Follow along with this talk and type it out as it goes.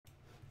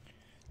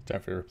Time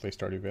for Play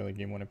Stardew Valley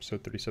Game 1,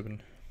 Episode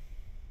 37.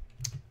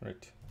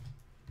 Right.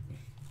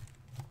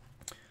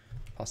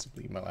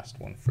 Possibly my last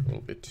one for a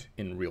little bit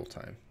in real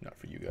time, not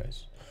for you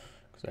guys,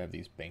 because I have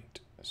these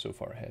banked so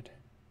far ahead.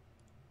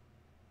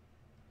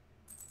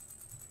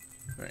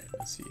 Alright,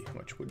 let's see. How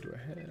much wood do I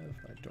have?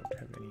 I don't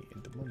have any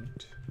at the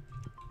moment.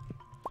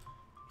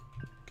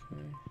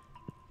 Okay.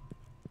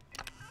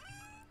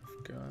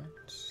 I've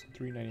got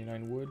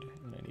 399 wood,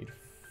 and I need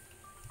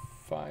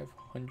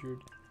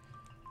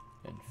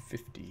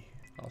 550.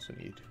 I also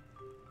need...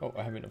 Oh,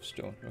 I have enough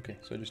stone. Okay,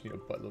 so I just need a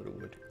buttload of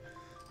wood.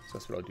 So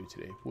that's what I'll do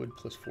today. Wood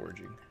plus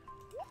foraging.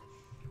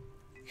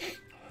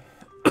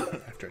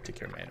 After I take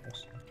care of my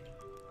animals.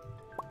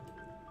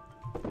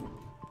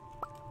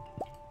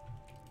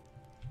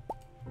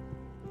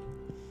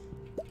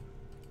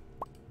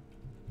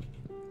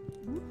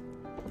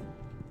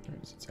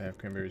 Alright, since I have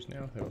cranberries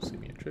now, that will save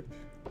me a trip.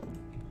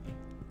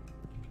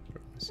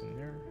 Throw this in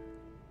there.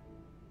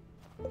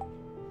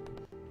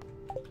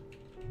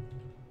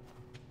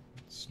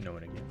 It's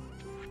snowing again.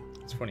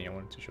 It's funny, I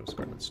wanted to show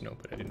Scarlet snow,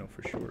 but I didn't know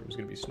for sure it was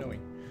going to be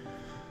snowing.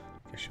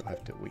 I guess she'll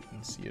have to wait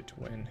and see it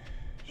when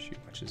she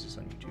watches this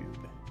on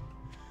YouTube.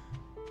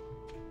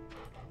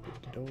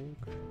 Put the dog.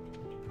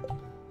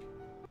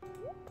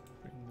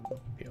 Bring the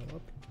milk pail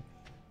up.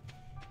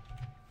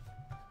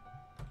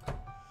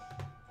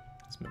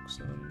 Let's milk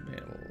some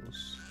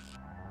animals.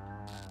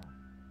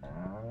 I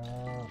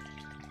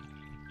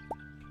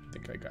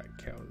think I got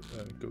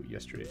goat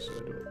yesterday, so I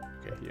don't...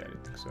 Okay, yeah, I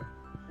didn't think so.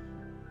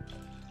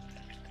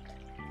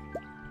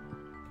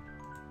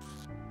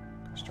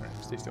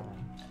 Stay still.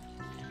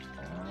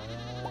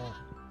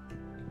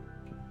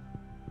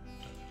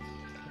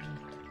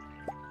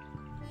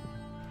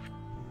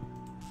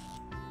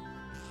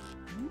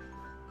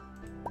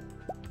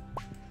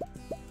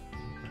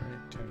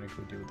 Alright, time to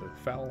go deal with the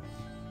fowl.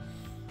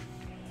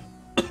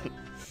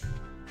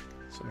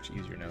 So much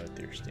easier now that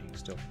they're staying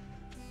still.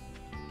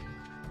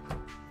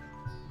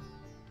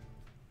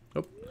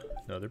 Oh,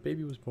 another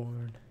baby was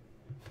born.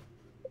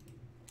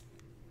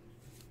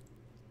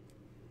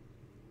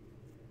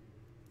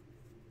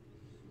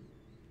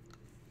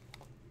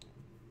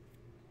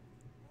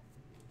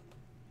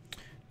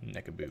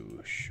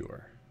 Neckaboo,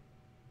 sure.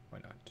 Why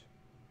not?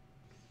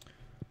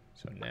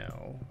 So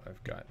now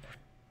I've got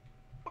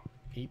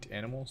 8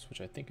 animals, which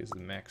I think is the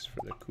max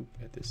for the coop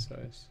at this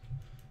size.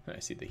 I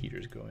see the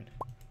heaters going.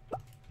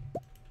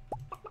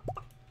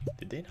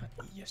 Did they not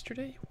eat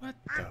yesterday? What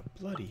the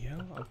bloody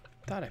hell? I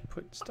thought I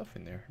put stuff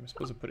in there. I'm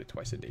supposed to put it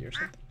twice a day or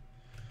something.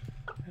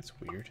 That's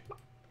weird.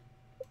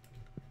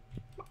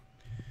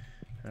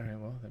 Alright,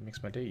 well, that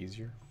makes my day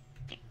easier.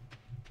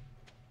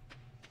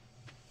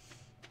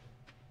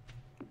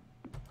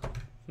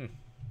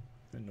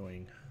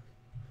 Annoying.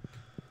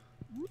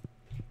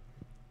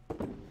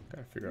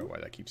 Gotta figure out why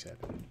that keeps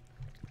happening.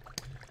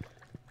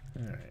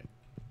 Alright.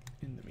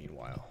 In the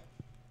meanwhile.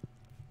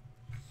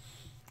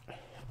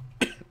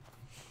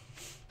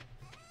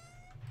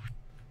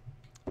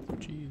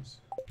 Jeez.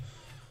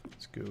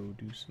 Let's go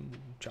do some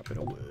chopping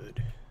of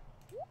wood.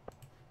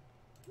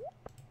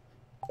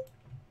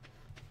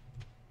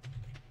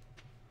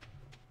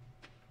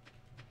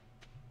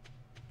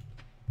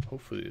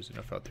 Hopefully there's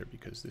enough out there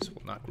because this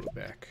will not grow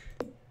back.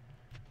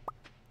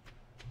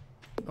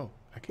 Oh,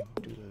 I can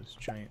do those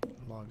giant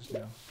logs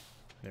now.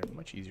 They're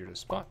much easier to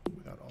spot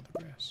without all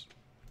the grass.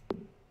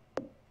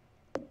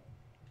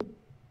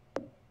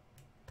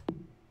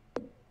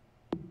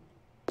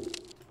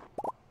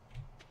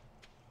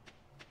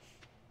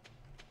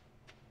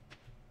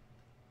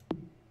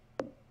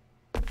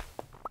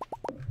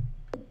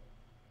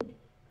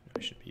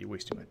 I shouldn't be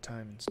wasting my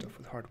time and stuff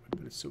with hardwood,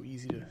 but it's so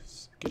easy to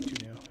get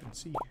to now and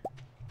see.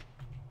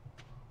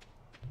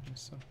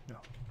 Some? No.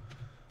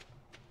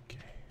 Okay.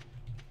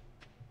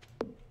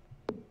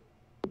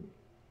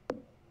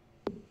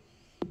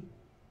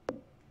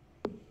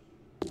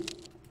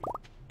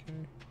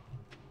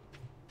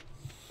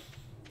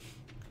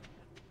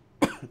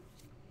 I'll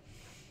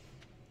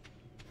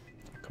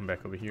come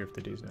back over here if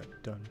the day's not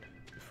done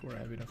before I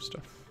have enough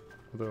stuff.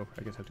 Although,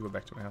 I guess I have to go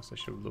back to my house. I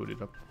should have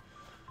loaded up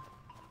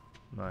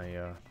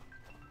my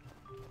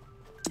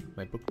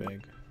my book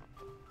bag.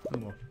 Oh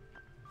well.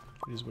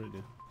 It is what it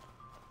is.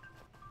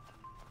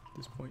 At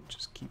this point,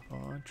 just keep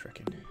on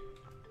trekking.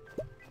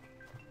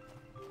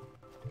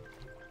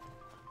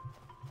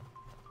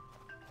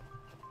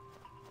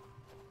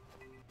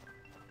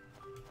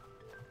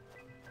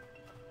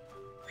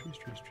 Trees,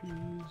 trees,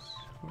 trees.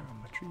 Where are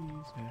my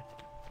trees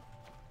at?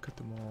 Cut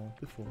them all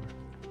before.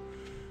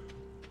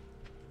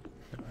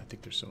 No, I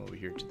think there's some over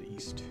here to the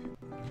east.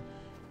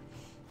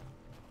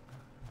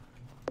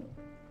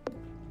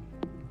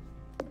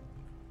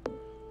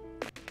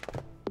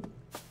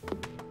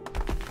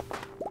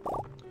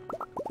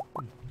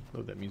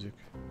 Love that music.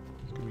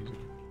 It's good music.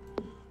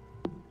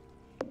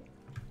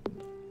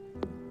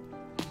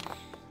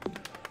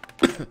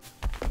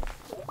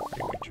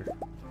 Hey, Witcher.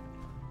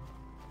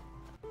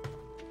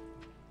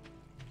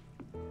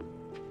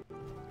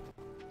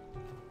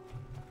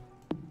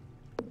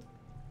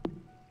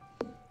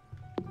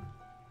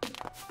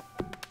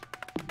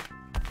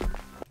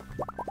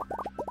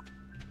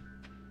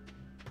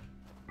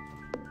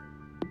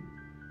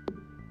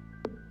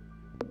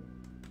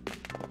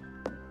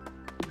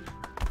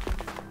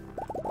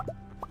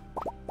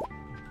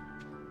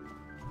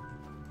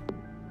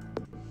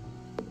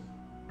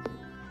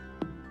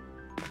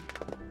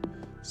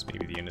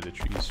 into the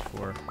trees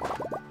for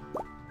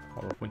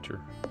all of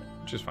winter,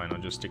 which is fine. I'll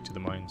just stick to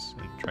the mines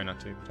and try not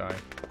to die.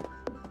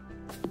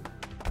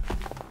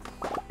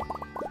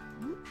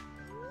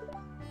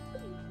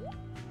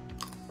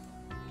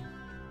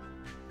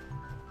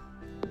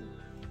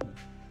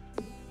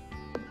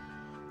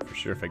 For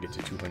sure, if I get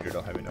to 200,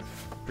 I'll have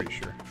enough. Pretty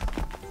sure.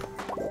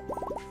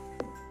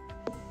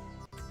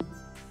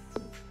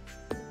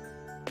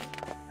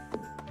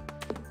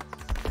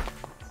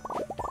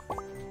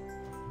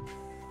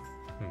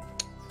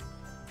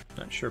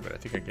 Not sure, but I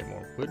think I get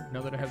more wood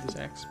now that I have this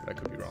axe, but I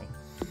could be wrong.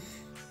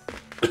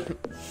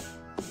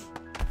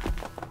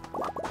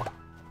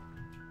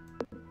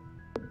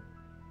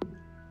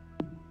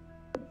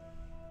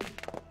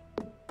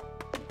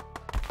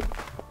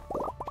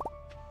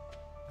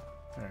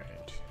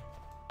 Alright.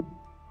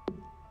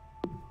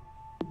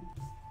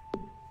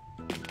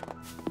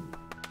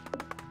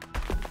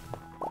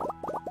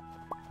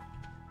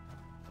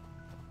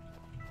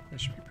 That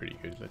should be pretty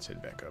good. Let's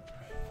head back up.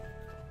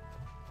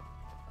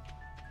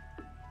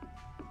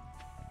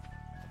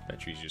 That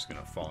tree's just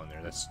gonna fall in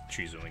there. That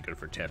tree's only good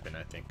for tapping,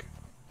 I think.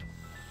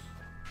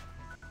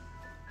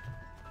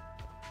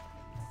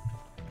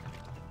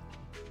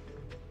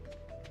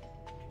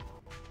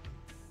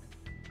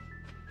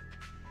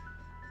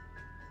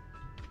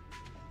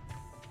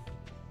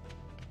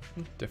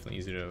 Definitely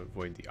easy to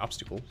avoid the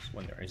obstacles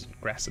when there isn't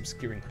grass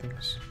obscuring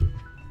things.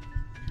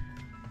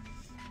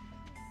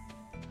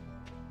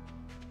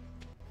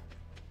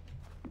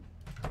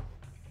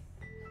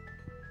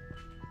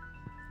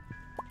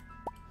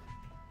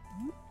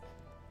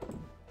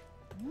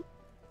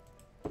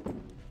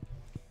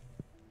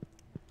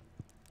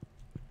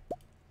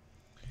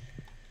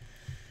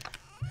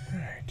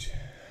 Alright.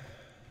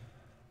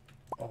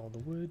 All the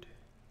wood.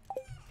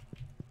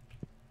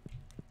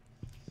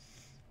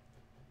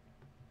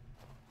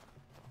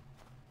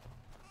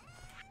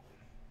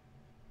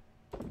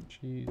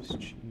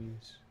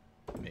 Cheese,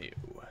 mayo.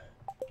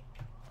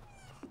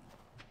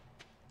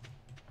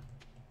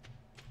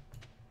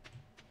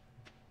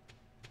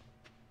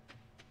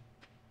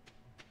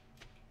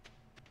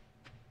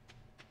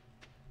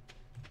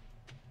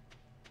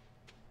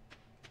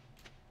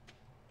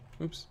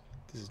 Oops,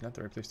 this is not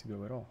the right place to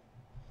go at all.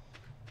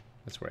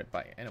 That's where I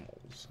buy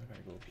animals. I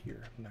gotta go up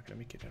here. I'm not gonna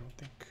make it, I don't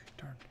think.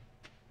 Darn.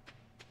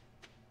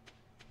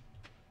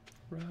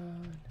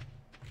 Run.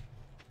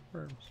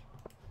 Worms.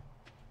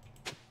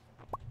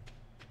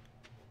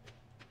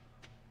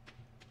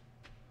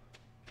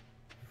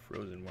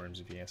 Frozen worms,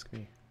 if you ask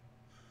me.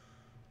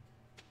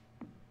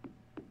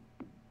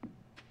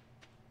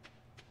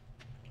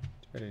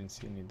 I didn't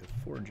see any of the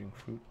foraging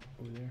fruit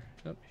over there.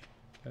 Nope,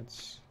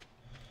 that's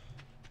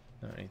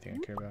not anything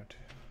I care about.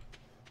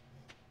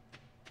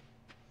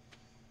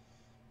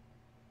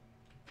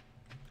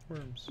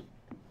 Worms.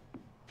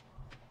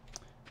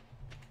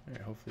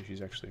 Alright, hopefully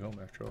she's actually home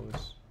after all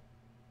this.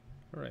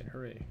 Alright,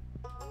 hooray.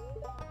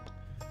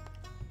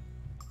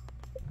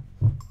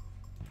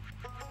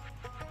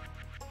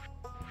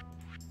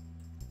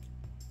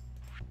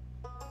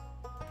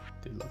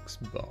 Deluxe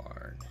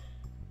barn.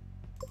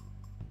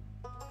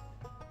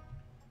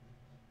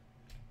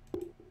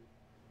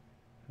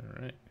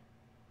 Alright.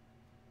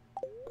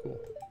 Cool.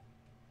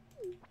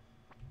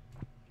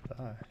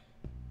 Bye.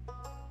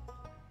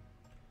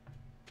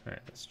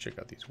 Alright, let's check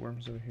out these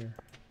worms over here.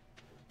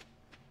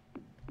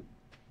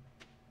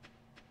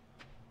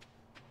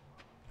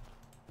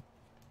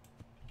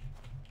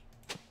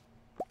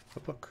 A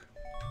book.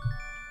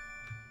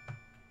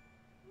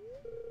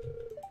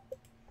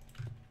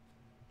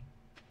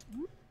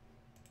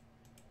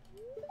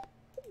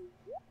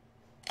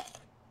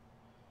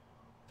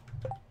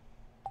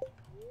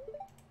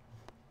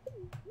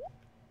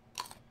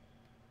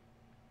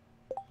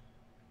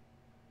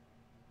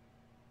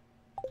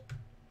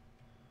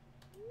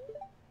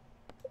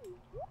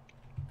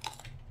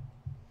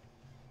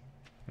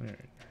 Alright.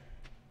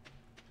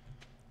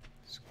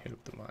 Let's hit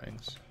up the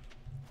mines.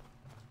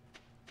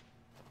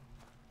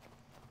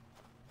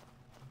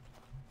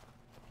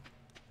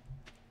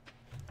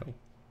 Oh. I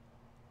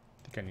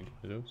think I need one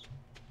of those.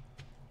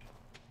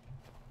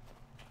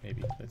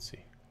 Maybe. Let's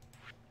see.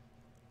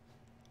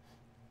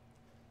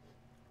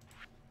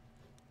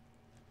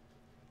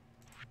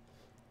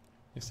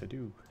 Yes, I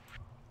do.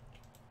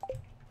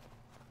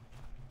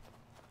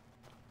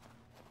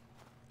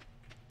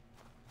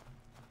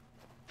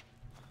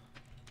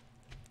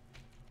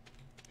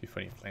 It'd be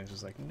funny if Lance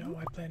was like, "No,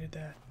 I planted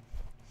that."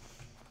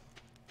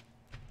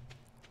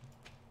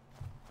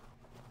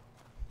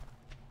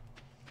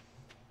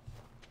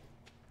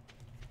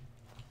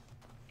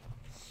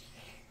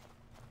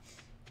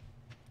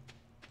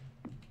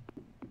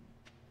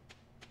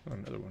 Oh,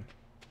 another one.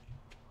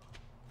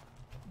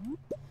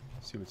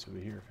 Let's see what's over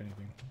here, if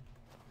anything.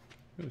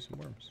 Ooh, some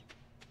worms.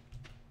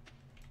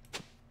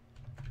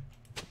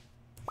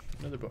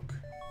 Another book.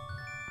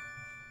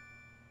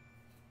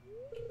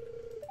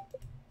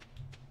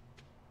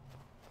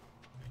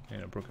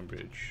 And a broken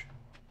bridge.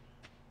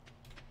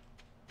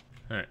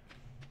 Alright.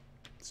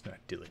 Let's not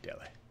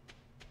dilly-dally.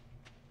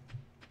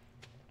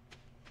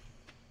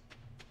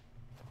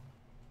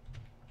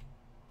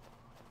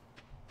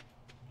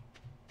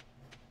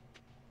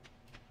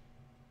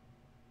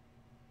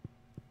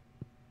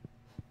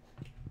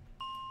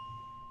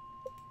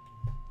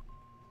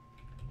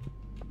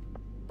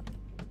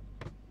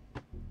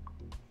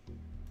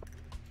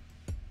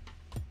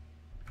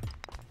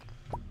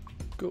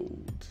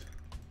 gold.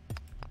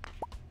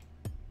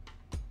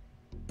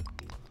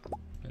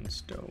 And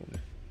stone.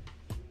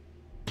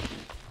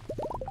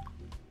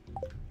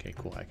 Okay,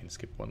 cool. I can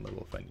skip one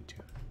level if I need to.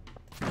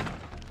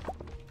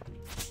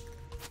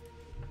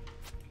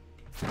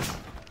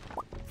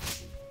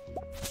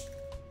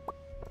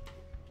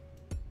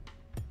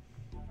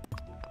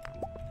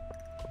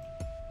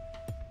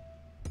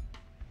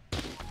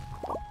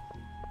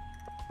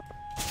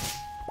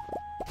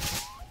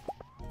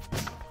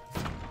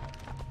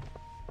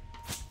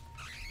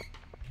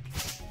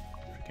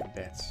 Freaking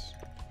bats.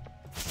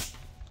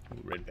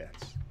 Ooh, red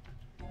bats.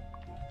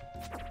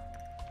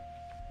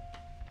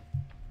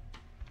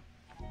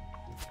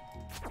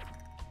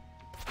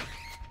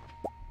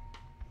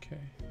 Okay.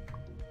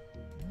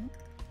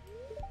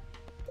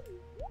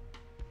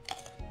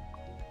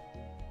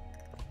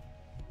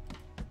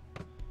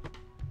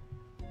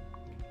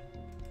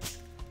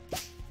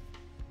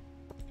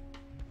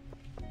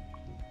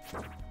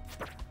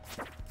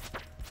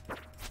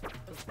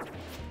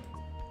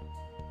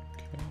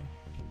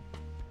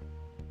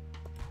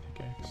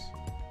 Pickaxe.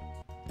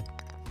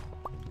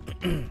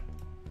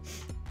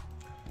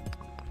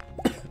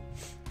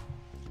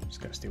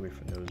 Just gotta stay away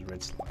from those red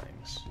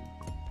slimes.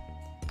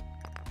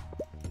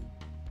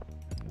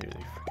 There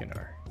they freaking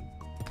are.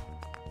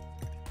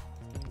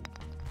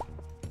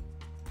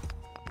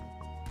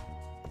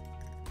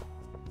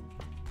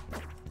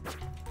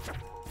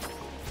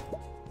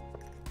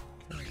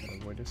 Okay, gotta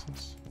avoid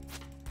distance.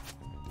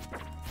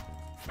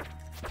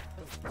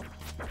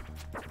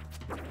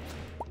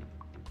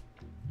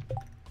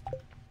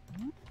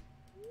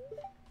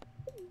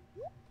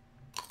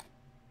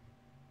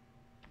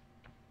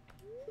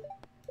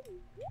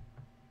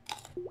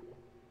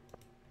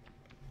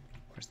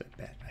 Where's that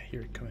bat? I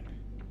hear it coming.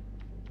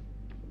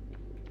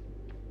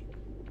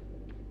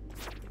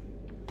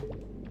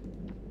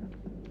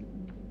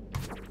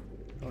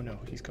 Oh no,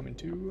 he's coming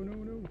too. Oh no,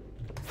 no.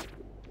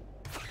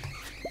 I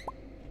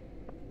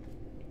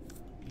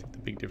think the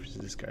big difference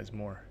is this guy's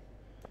more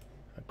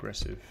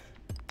aggressive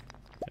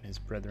than his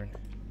brethren.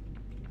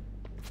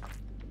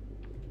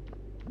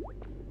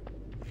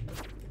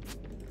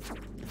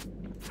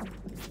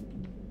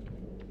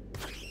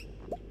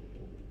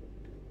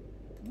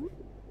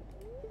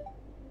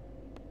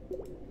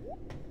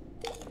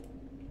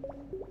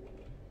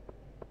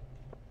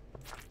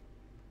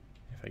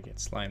 If I get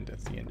slimed,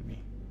 that's the end of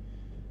me.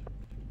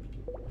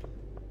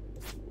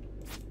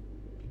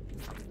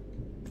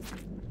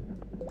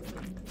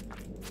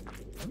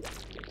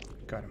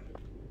 Got him.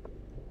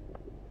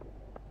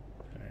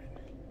 Alright.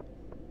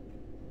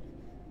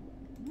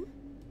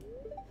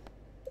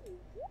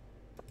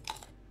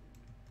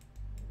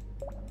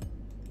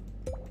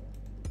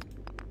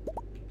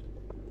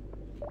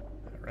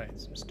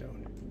 Alright, some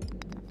stone.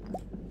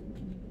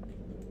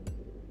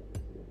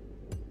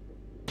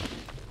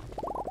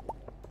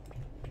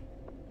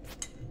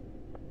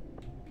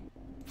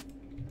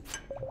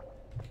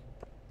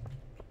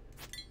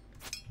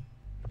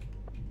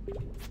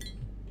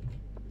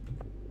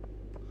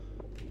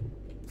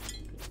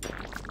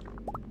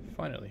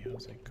 Finally, I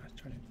was like, God,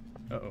 trying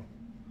to. Uh-oh.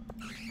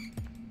 I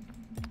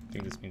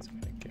think this means I'm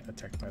gonna get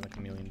attacked by like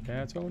a million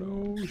bats. Oh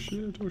no,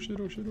 shit, oh shit,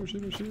 oh shit, oh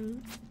shit, oh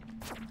shit.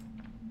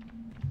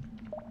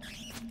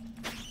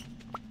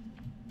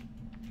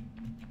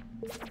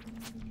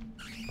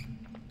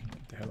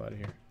 Get the hell out of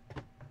here.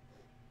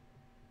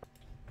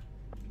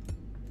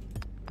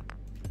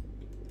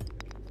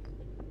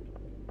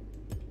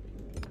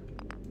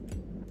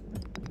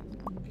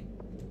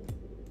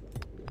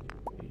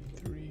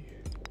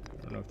 I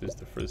don't know if this is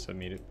the furthest I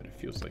made it, but it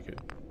feels like it.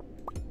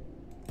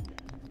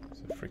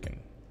 It's a freaking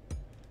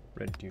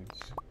red dudes.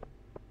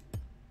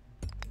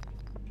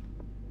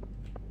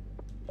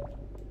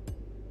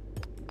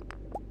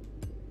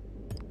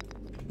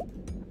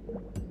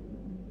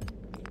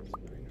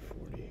 It's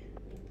 940.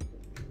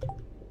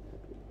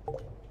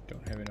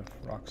 Don't have enough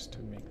rocks to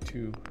make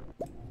two.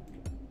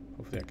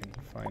 Hopefully I can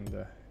find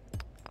the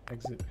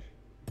exit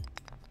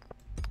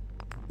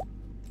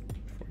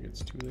before it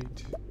gets too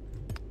late.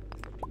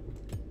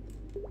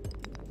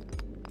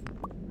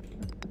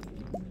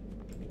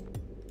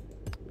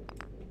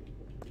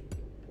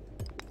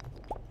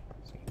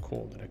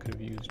 Coal that I could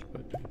have used,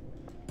 but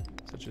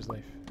such is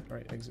life.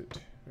 Alright, exit.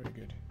 Very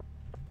good.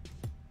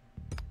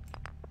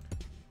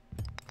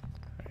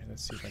 Alright,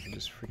 let's see if I can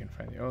just freaking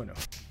find the. Oh no.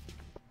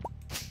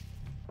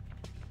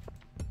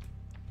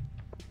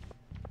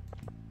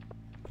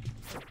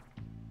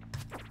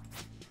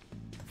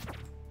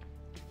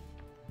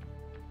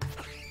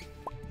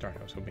 Darn,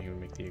 I was hoping he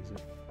would make the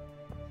exit.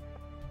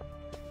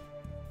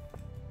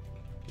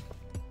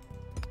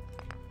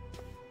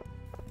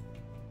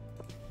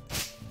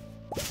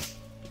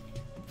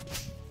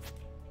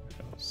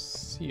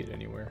 See it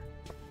anywhere.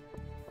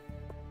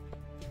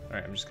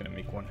 Alright, I'm just gonna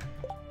make one.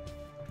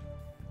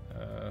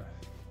 Let's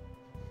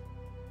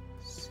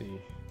see.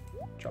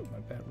 Drop my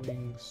bat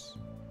wings.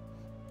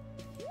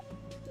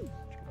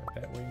 Drop my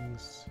bat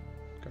wings.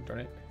 God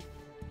darn it.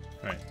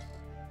 Alright.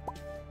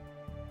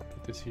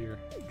 Put this here.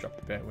 Drop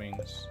the bat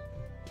wings.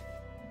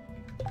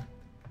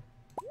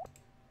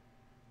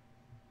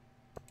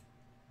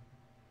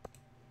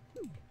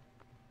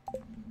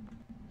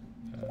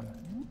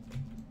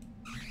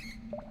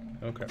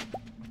 Okay.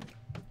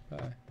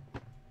 Bye.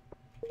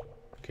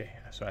 Okay,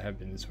 so I have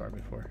been this far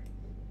before.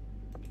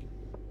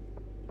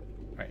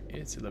 Alright,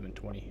 it's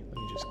 11:20. Let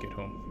me just get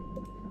home.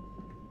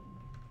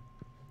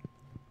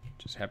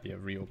 Just happy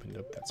I've reopened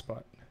up that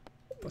spot.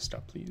 Bus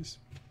stop, please.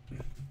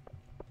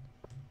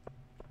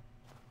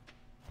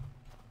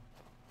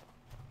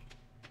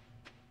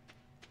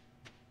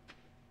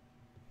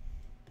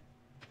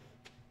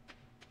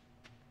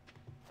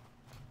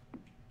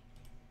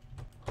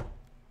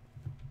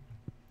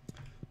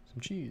 Some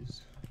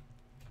cheese,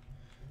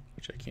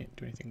 which I can't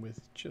do anything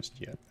with just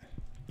yet.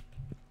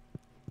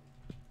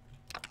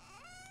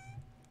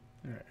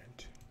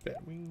 Alright,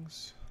 bat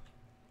wings,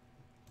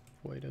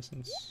 void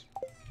essence.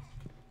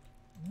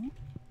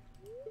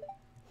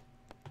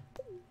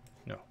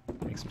 No,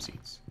 make some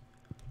seeds.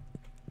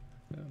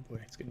 Oh boy,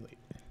 it's getting late.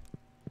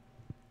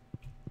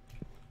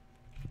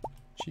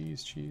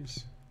 Cheese,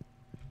 cheese.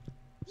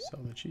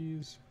 Sell the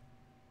cheese.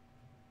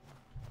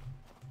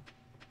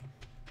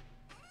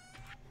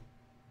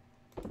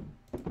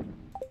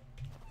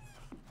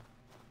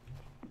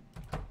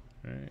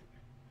 Alright.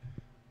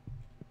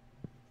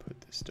 Put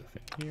this stuff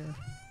in here.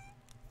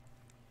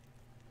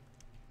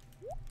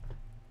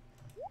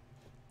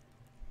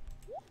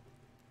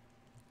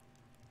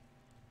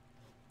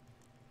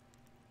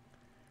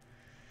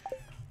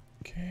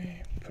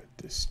 Okay, put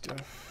this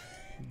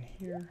stuff in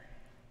here.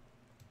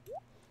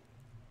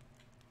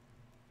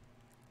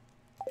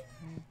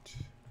 Right.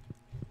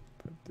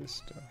 Put this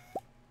stuff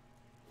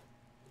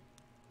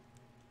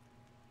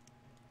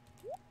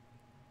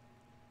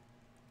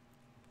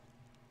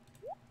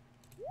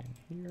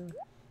in here.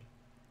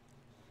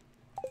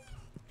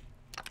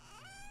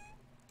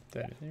 Put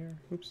that in there.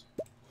 Oops.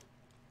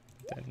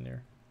 Put that in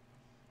there.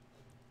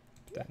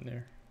 Put that in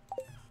there.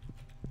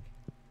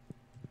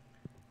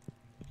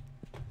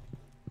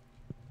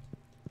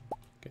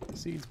 Get the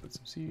seeds, put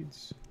some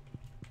seeds.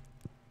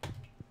 Put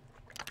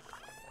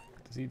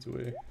the seeds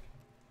away.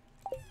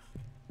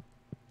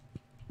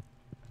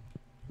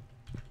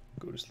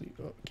 Go to sleep.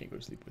 Oh, I can't go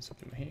to sleep with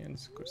something in my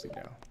hands. Go to sleep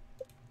now.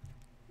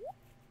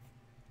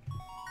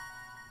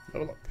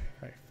 Level up.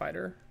 Alright,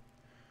 fighter.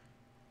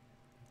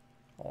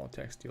 All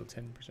attacks deal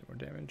 10% more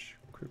damage.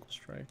 Critical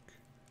strike.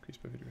 Increase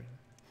by 50%.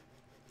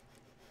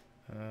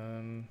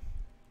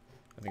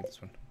 I think this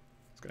one.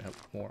 It's gonna help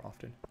more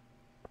often.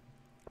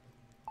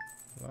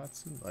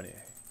 Lots of money.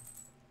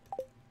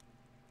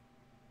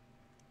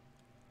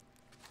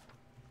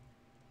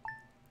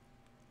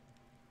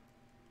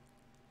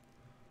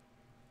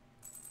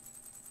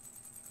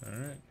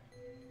 Alright.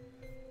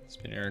 It's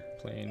been Eric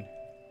playing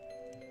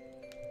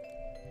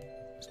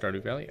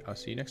Stardew Valley. I'll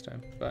see you next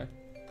time. Bye.